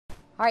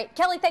All right,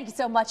 Kelly, thank you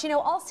so much. You know,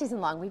 all season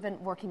long, we've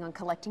been working on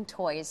collecting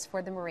toys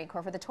for the Marine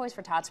Corps, for the Toys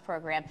for Tots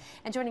program.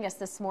 And joining us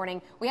this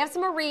morning, we have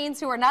some Marines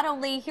who are not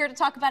only here to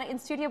talk about it in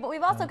studio, but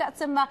we've also got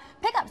some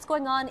pickups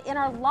going on in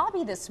our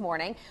lobby this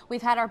morning.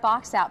 We've had our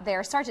box out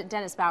there. Sergeant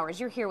Dennis Bowers,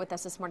 you're here with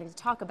us this morning to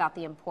talk about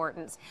the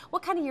importance.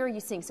 What kind of year are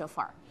you seeing so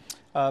far?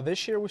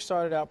 This year we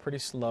started out pretty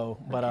slow,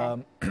 but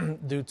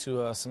due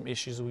to some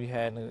issues we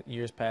had in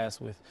years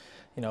past with,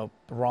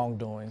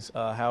 wrongdoings.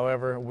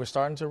 However, we're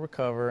starting to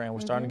recover and we're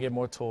starting to get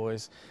more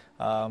toys.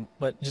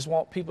 But just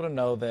want people to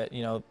know that,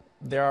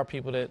 there are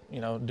people that,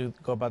 do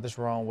go about this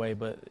wrong way,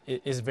 but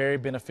it's very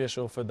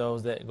beneficial for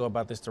those that go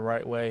about this the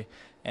right way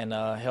and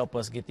help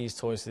us get these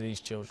toys to these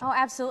children. Oh,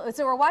 absolutely.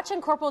 So we're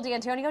watching Corporal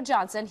D'Antonio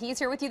Johnson. He's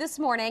here with you this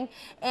morning,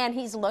 and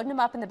he's loading them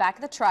up in the back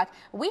of the truck.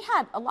 We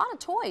had a lot of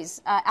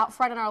toys out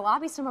front in our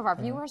lobby. Some of our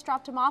viewers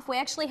dropped them off. We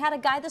actually had a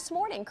guy this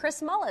morning,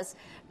 Chris Mullis,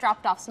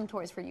 dropped off some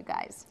toys for you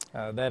guys.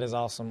 That is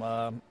awesome.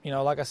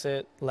 Like I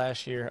said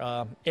last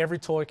year, every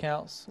toy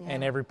counts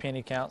and every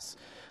penny counts.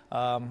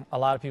 A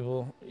lot of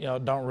people,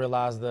 don't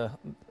realize the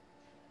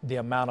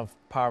amount of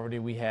poverty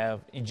we have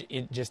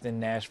just in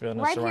Nashville and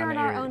the surrounding areas.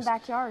 Right here in our own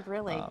backyard,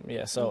 really.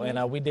 So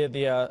and we did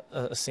the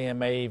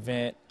CMA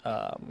event,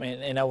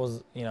 and that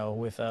was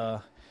with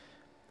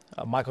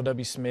Michael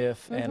W.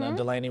 Smith and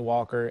Delaney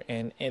Walker,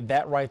 and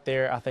that right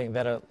there, I think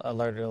that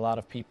alerted a lot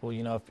of people.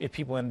 If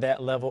people in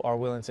that level are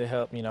willing to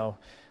help,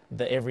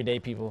 the everyday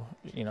people,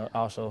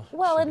 also.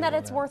 Well, and that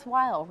it's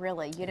worthwhile,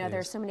 really.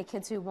 There's so many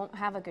kids who won't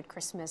have a good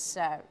Christmas,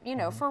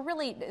 for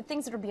really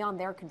things that are beyond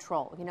their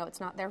control.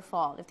 It's not their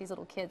fault if these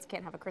little kids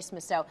can't have a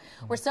Christmas. So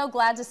we're so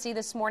glad to see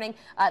this morning.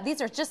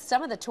 These are just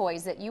some of the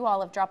toys that you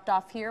all have dropped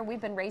off here. We've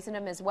been raising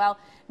them as well.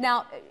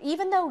 Now,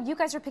 even though you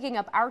guys are picking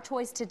up our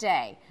toys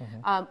today,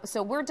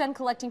 so we're done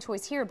collecting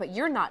toys here, but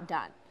you're not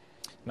done.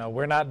 No,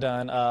 we're not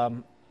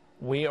done.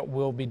 We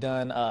will be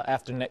done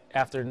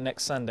after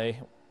next Sunday.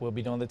 We'll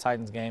be doing the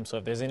Titans game, so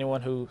if there's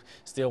anyone who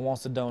still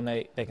wants to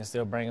donate, they can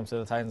still bring them to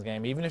the Titans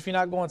game. Even if you're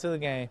not going to the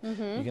game,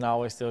 you can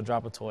always still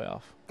drop a toy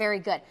off. Very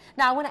good.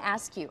 Now, I want to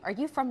ask you, are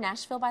you from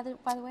Nashville, by the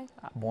way?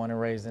 Born and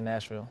raised in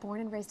Nashville.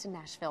 Born and raised in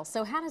Nashville.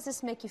 So how does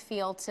this make you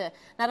feel to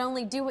not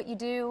only do what you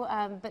do,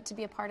 but to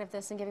be a part of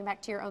this and giving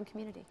back to your own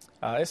community?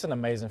 It's an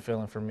amazing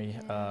feeling for me.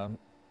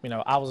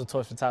 I was a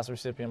Toys for Tots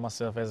recipient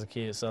myself as a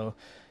kid, so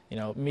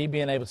me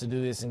being able to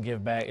do this and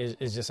give back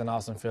is just an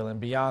awesome feeling.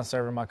 Beyond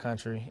serving my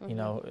country,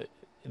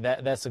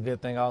 that's a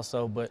good thing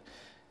also, but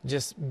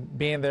just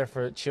being there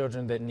for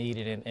children that need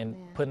it and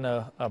putting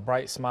a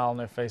bright smile on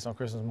their face on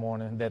Christmas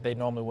morning that they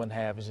normally wouldn't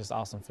have is just an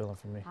awesome feeling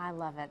for me. I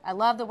love it. I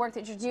love the work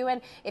that you're doing.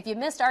 If you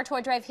missed our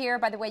toy drive here,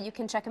 by the way, you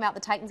can check them out. The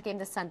Titans game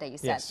this Sunday, you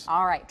said. Yes.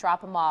 All right,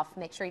 drop them off.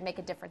 Make sure you make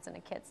a difference in a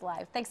kid's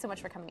life. Thanks so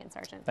much for coming in,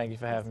 Sergeant. Thank you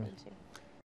for having me.